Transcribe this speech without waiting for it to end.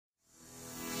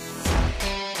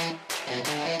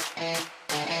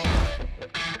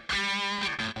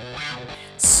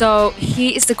So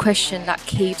here is the question that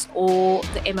keeps all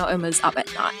the MLMers up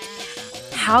at night.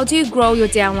 How do you grow your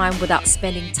downline without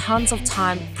spending tons of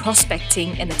time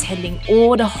prospecting and attending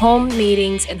all the home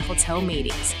meetings and hotel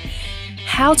meetings?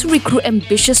 How to recruit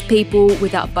ambitious people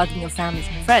without bugging your family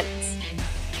and friends?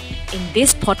 In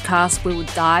this podcast, we will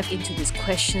dive into these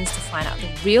questions to find out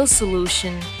the real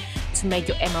solution to make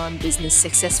your MLM business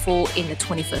successful in the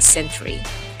 21st century.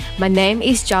 My name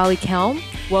is Charlie Kelm.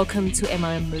 Welcome to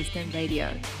MLM Movement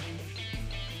Radio.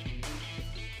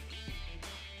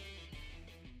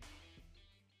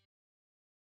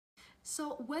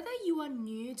 So whether you are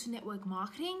new to network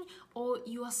marketing or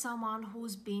you are someone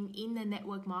who's been in the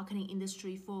network marketing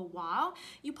industry for a while,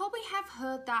 you probably have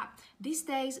heard that these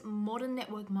days modern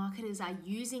network marketers are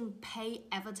using paid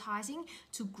advertising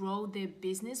to grow their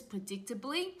business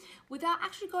predictably without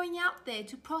actually going out there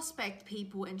to prospect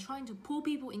people and trying to pull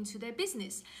people into their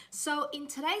business. So in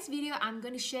today's video, I'm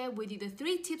going to share with you the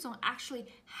 3 tips on actually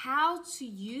how to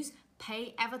use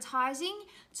paid advertising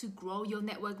to grow your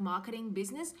network marketing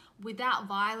business without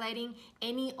violating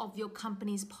any of your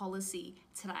company's policy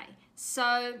today.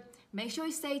 So make sure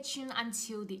you stay tuned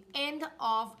until the end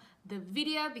of the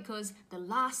video because the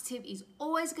last tip is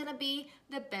always gonna be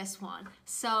the best one.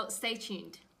 So stay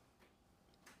tuned.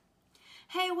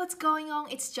 Hey, what's going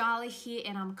on? It's Charlie here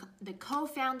and I'm the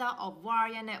co-founder of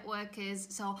Warrior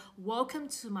Networkers. So welcome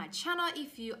to my channel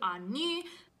if you are new.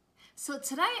 So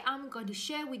today I'm going to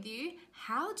share with you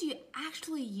how do you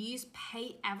actually use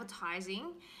paid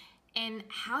advertising and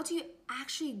how do you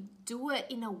actually do it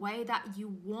in a way that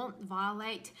you won't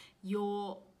violate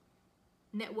your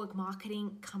network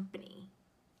marketing company.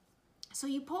 So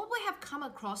you probably have come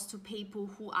across to people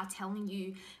who are telling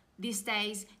you these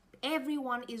days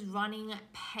everyone is running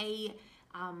paid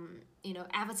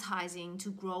advertising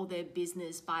to grow their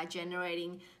business by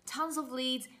generating tons of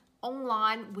leads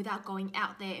online without going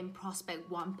out there and prospect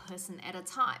one person at a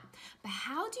time. But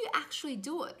how do you actually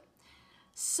do it?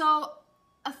 So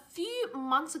a few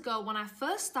months ago when I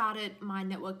first started my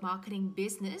network marketing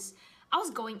business, I was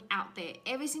going out there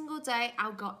every single day.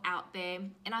 I'll go out there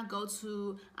and I'll go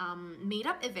to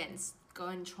meetup events, go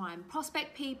and try and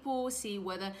prospect people, see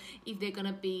whether if they're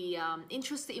gonna be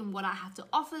interested in what I have to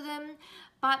offer them.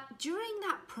 But during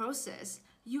that process,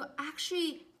 you're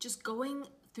actually just going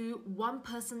through one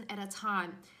person at a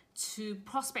time to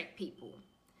prospect people.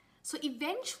 So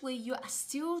eventually you are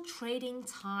still trading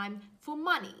time for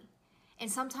money.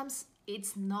 And sometimes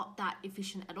it's not that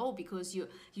efficient at all because you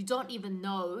don't even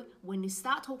know when you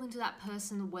start talking to that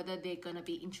person whether they're gonna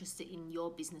be interested in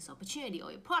your business opportunity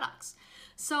or your products.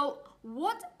 So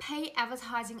what paid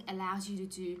advertising allows you to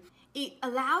do, it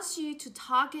allows you to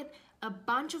target a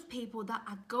bunch of people that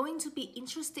are going to be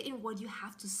interested in what you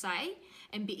have to say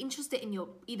and be interested in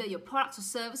either your products or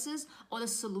services or the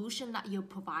solution that you're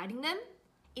providing them.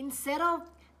 Instead of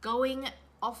going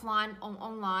offline or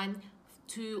online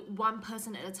to one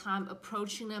person at a time,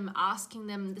 approaching them, asking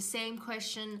them the same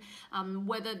question,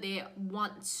 whether they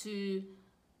want to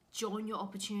join your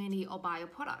opportunity or buy your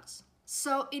products.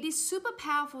 So it is super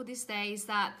powerful these days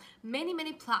that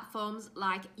many platforms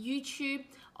like YouTube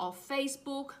or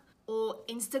Facebook or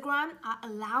Instagram are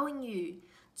allowing you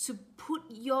to put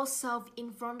yourself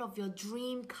in front of your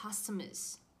dream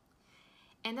customers.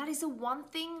 And that is the one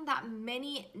thing that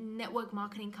many network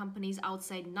marketing companies, I would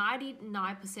say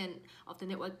 99% of the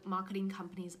network marketing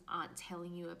companies aren't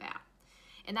telling you about.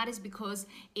 And that is because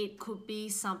it could be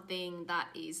something that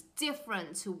is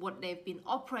different to what they've been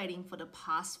operating for the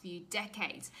past few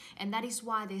decades. And that is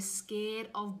why they're scared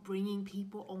of bringing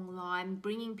people online,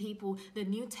 bringing people the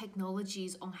new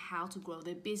technologies on how to grow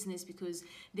their business because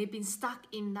they've been stuck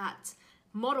in that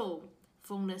model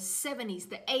from the 70s,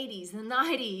 the 80s, the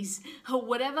 90s, or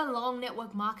whatever long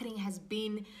network marketing has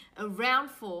been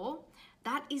around for.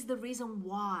 That is the reason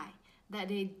why that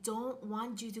they don't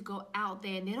want you to go out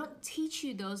there and they don't teach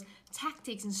you those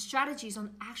tactics and strategies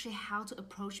on actually how to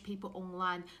approach people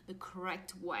online the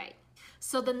correct way.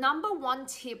 So the number 1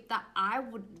 tip that I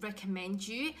would recommend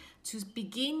you to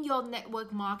begin your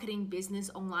network marketing business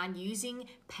online using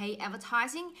paid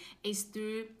advertising is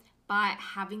by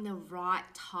having the right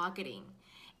targeting.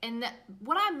 And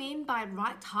what I mean by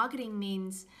right targeting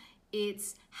means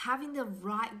it's having the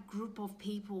right group of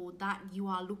people that you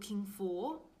are looking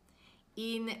for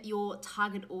in your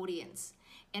target audience.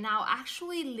 And I'll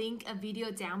actually link a video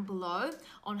down below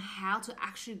on how to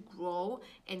actually grow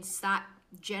and start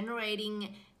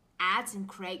generating ads and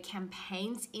create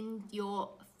campaigns in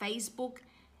your Facebook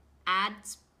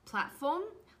ads platform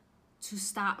to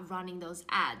start running those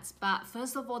ads. But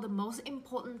first of all, the most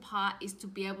important part is to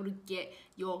be able to get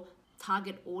your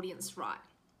target audience right.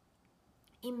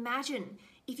 Imagine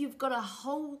if you've got a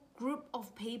whole group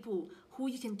of people who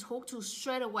you can talk to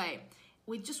straight away,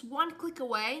 with just one click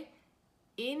away,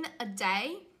 in a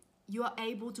day, you are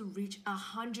able to reach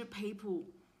 100 people.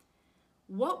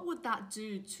 What would that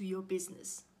do to your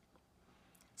business?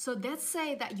 So let's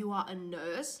say that you are a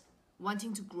nurse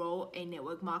wanting to grow a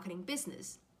network marketing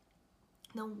business.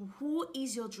 Now, who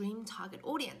is your dream target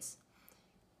audience?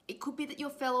 It could be that your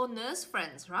fellow nurse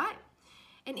friends, right?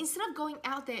 And instead of going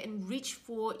out there and reach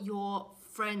for your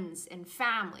friends and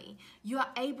family, you are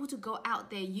able to go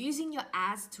out there using your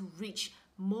ads to reach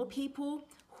more people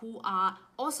who are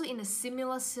also in a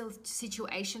similar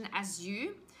situation as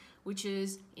you, which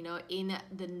is, in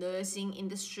the nursing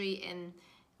industry and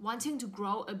wanting to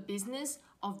grow a business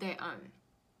of their own.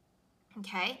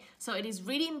 Okay, so it is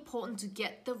really important to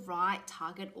get the right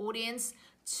target audience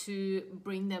to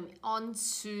bring them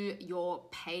onto your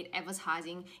paid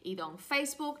advertising, either on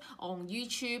Facebook, on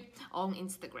YouTube, or on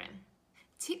Instagram.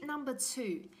 Tip number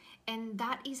 2, and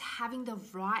that is having the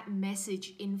right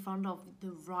message in front of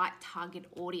the right target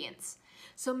audience.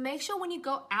 So make sure when you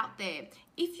go out there,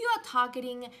 if you are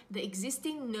targeting the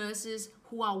existing nurses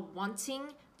who are wanting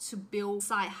to build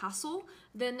side hustle,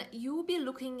 then you will be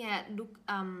looking at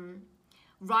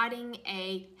writing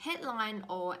a headline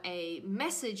or a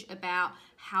message about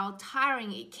how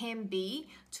tiring it can be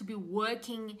to be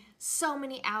working so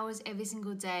many hours every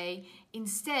single day.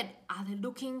 Instead, are they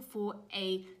looking for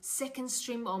a second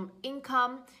stream of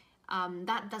income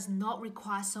that does not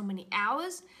require so many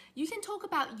hours? You can talk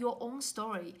about your own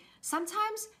story.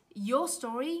 Sometimes your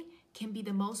story can be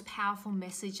the most powerful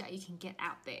message that you can get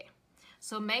out there.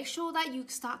 So make sure that you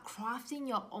start crafting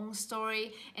your own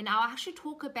story, and I'll actually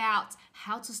talk about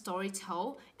how to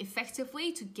storytell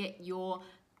effectively to get your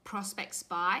prospects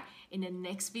by in the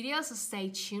next video, so stay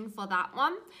tuned for that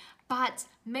one. But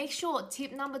make sure,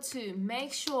 tip number 2,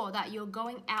 make sure that you're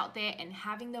going out there and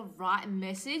having the right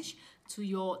message to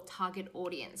your target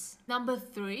audience. Number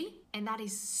 3, and that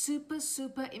is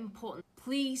super important,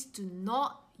 please do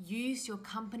not use your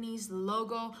company's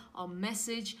logo or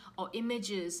message or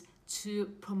images to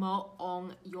promote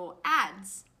on your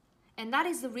ads. And that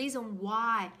is the reason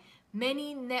why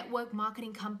many network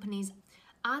marketing companies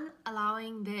aren't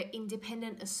allowing their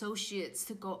independent associates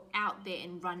to go out there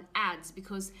and run ads,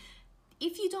 because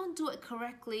if you don't do it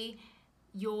correctly,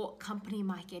 your company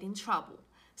might get in trouble.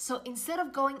 So instead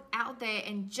of going out there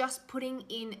and just putting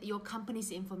in your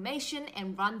company's information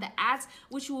and run the ads,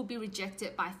 which will be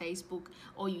rejected by Facebook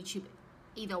or YouTube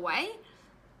either way,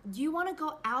 you want to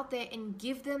go out there and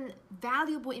give them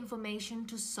valuable information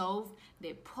to solve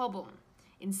their problem.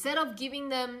 Instead of giving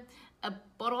them a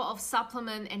bottle of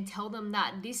supplement and tell them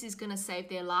that this is going to save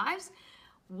their lives,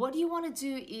 what you want to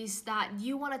do is that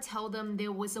you want to tell them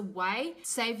there was a way to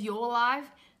save your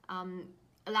life,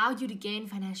 allow you to gain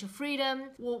financial freedom,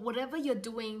 or whatever you're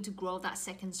doing to grow that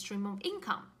second stream of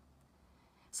income.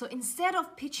 So instead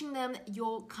of pitching them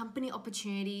your company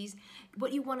opportunities,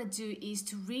 what you want to do is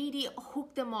to really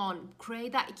hook them on,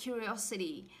 create that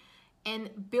curiosity, and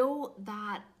build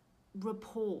that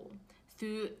rapport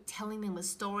through telling them a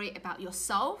story about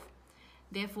yourself.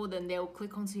 Therefore, then they'll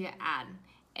click onto your ad.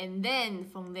 And then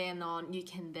from then on, you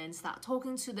can then start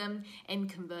talking to them and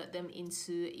convert them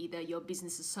into either your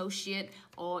business associate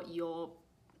or your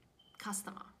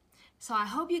customer. So I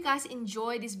hope you guys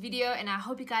enjoy this video, and I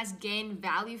hope you guys gain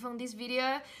value from this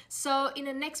video. So in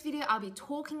the next video, I'll be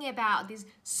talking about this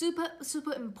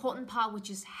super important part, which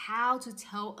is how to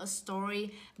tell a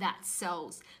story that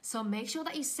sells. So make sure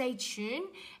that you stay tuned.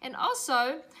 And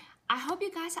also, I hope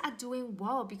you guys are doing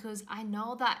well, because I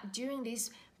know that during this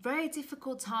very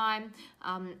difficult time,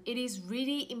 it is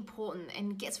really important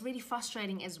and gets really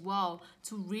frustrating as well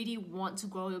to really want to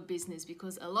grow your business,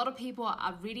 because a lot of people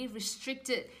are really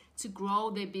restricted to grow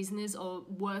their business or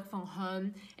work from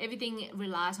home. Everything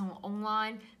relies on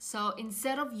online. So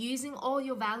instead of using all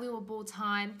your valuable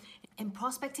time and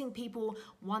prospecting people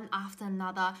one after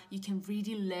another, you can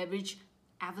really leverage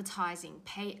advertising,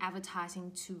 pay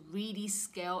advertising to really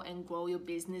scale and grow your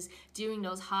business during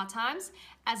those hard times.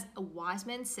 As a wise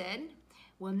man said,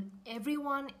 when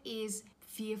everyone is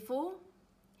fearful,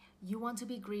 you want to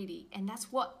be greedy. And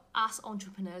that's what us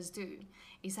entrepreneurs do,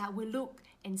 is that we look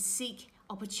and seek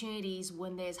opportunities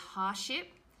when there's hardship,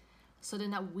 so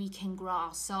then that we can grow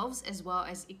ourselves as well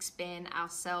as expand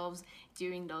ourselves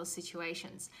during those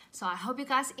situations. So I hope you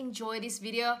guys enjoy this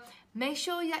video. Make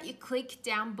sure that you click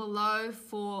down below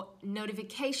for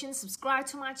notifications, subscribe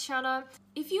to my channel.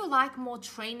 If you like more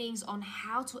trainings on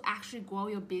how to actually grow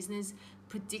your business,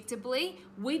 predictably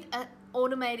with an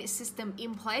automated system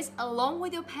in place along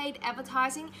with your paid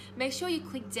advertising, make sure you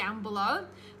click down below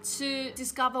to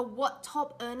discover what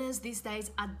top earners these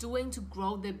days are doing to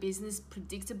grow their business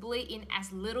predictably in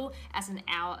as little as an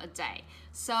hour a day.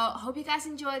 So hope you guys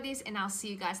enjoy this, and I'll see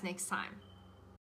you guys next time.